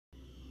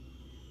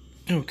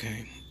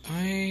Okay,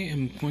 I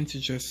am going to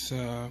just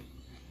I'm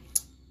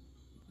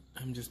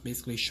just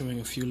basically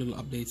showing a few little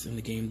updates in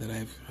the game that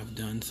I've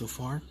done so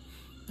far.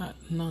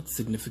 Not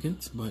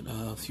significant, but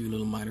a few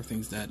little minor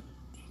things that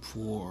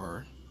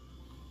for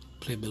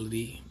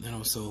playability, and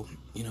also,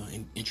 you know,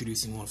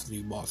 introducing one of the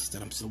new bosses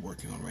that I'm still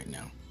working on right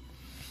now.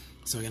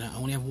 So again, I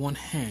only have one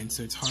hand,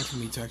 so it's hard for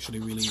me to actually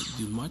really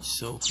do much.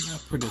 So I'll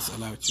put this,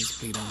 allow it to just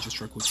play down just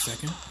for a quick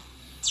second.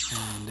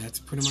 And that's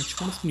pretty much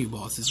one of the new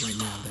bosses right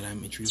now that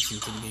I'm introducing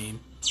to the game.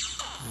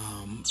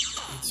 I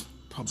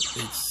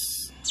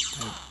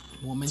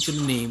won't mention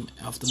the name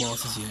of the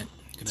bosses yet,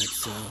 because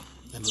that's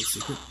a little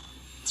secret.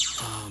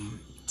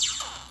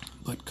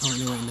 But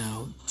currently right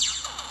now,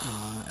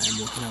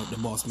 I'm working out the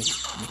boss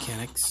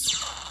mechanics.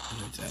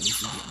 At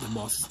least the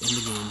bosses in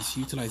the game. Just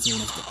utilizing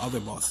one of the other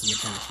bosses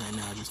mechanics right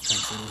now, just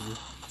transfer it over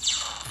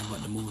and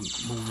button the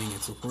moving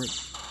and so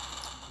forth.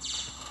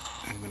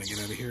 I'm gonna get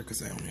out of here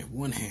because I only have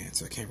one hand,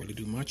 so I can't really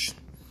do much.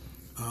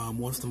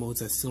 One of the modes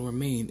that still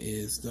remain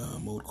is the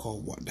mode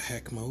called What the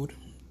Heck mode,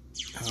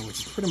 which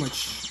is pretty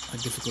much a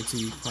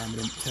difficulty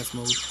parameter test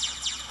mode,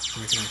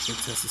 where I can actually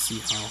test to see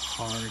how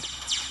hard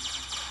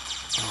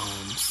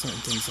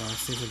certain things are.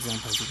 Say for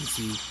example, as you can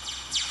see,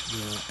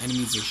 the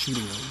enemies are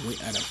shooting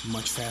at a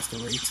much faster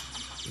rate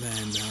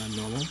than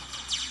normal,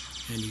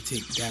 and you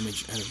take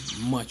damage at a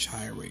much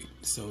higher rate.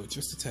 So it's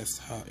just to test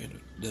how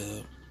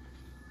the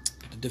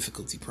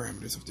difficulty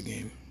parameters of the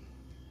game.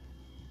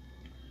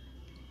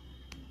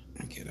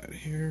 Get out of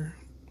here.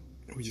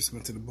 We just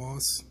went to the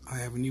boss. I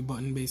have a new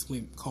button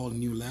basically called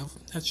New Level.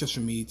 That's just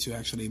for me to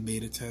actually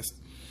beta test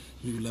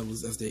new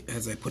levels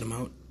as I put them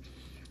out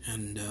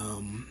and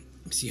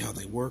see how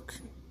they work.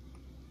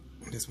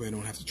 This way I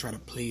don't have to try to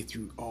play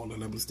through all the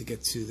levels to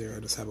get to there. I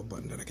just have a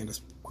button that I can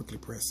just quickly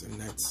press, and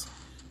that's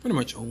pretty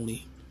much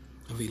only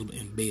available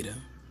in beta.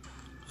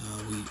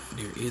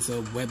 There is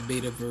a web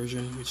beta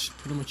version which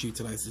pretty much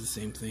utilizes the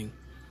same thing,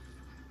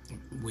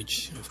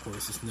 which of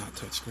course is not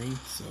touchscreen.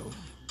 So,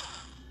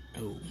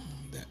 oh,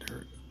 that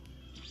hurt.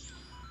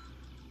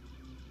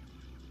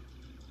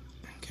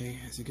 Okay,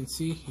 as you can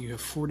see, you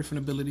have 4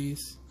 different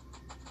abilities.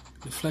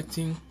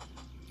 Deflecting,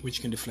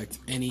 which can deflect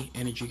any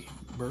energy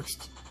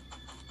burst.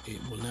 It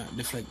will not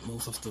deflect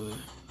most of the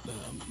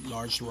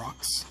large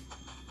rocks.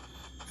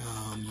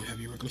 You have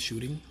your regular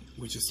shooting,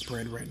 which is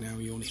spread right now.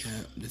 You only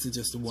have, this is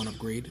just the one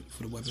upgrade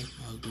for the weapon.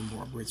 I'll do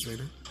more upgrades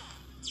later.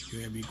 You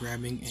have your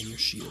grabbing and your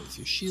shields.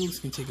 Your shields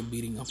can take a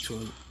beating up to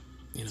a,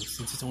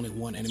 since it's only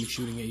one enemy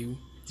shooting at you,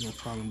 no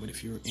problem. But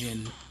if you're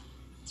in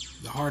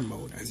the hard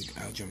mode,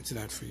 I'll jump to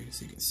that for you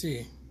so you can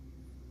see,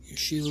 your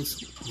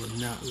shields will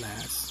not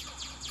last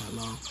that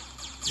long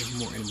if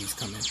more enemies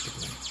come into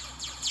play.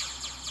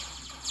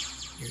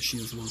 Your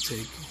shields will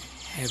take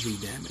heavy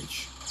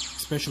damage,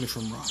 especially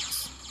from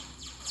rocks.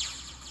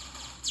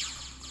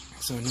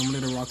 So normally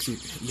the rocks you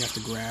have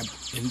to grab.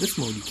 In this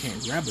mode you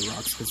can't grab the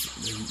rocks, because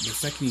the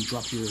second you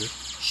drop your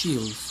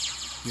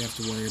shields, you have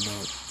to worry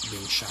about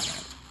being shot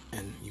at,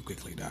 and you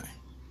quickly die.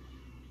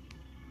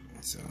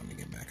 So let me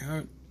get back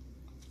out.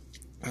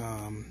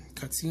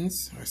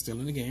 Cutscenes are still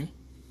in the game.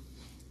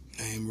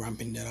 I am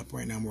ramping that up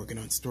right now. I'm working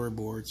on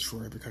storyboards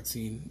for every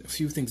cutscene. A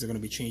few things are going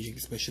to be changing,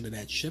 especially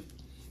that ship.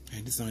 I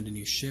designed a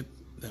new ship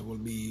that will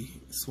be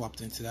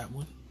swapped into that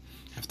one.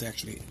 I have to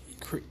actually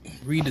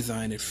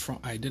redesign it from.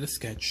 I did a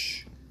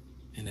sketch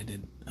and I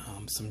did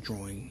some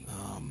drawing,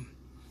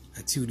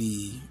 a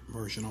 2D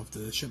version of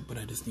the ship, but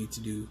I just need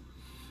to do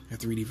a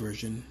 3D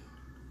version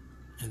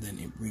and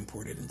then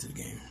re-import it into the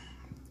game.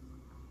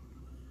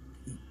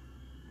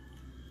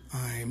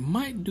 I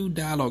might do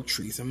dialogue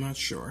trees. I'm not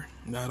sure.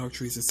 Dialogue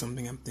trees is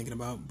something I'm thinking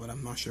about, but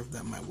I'm not sure if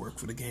that might work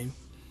for the game,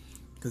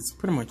 because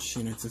pretty much,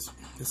 it's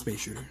a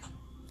space shooter.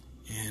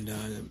 And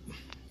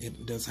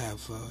it does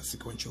have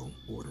sequential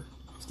order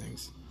of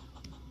things.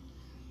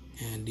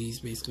 And these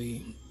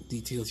basically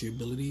details your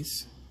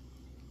abilities,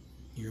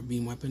 your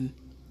beam weapon,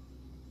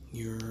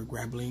 your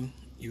grappling,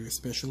 your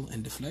special,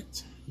 and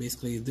deflect.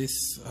 Basically,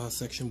 this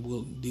section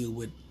will deal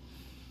with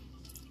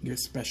your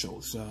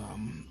specials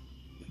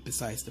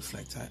besides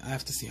deflect. I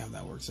have to see how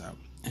that works out.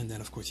 And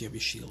then, of course, you have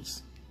your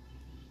shields.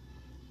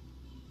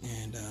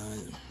 And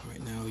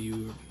right now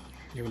you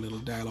have a little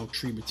dialogue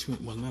tree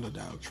between, well, not a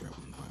dialogue tree,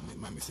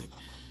 my mistake.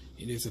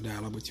 It is a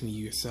dialogue between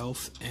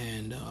yourself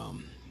and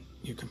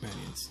your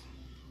companions.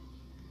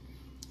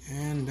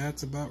 And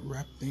that's about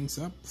wrap things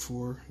up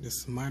for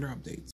this minor update.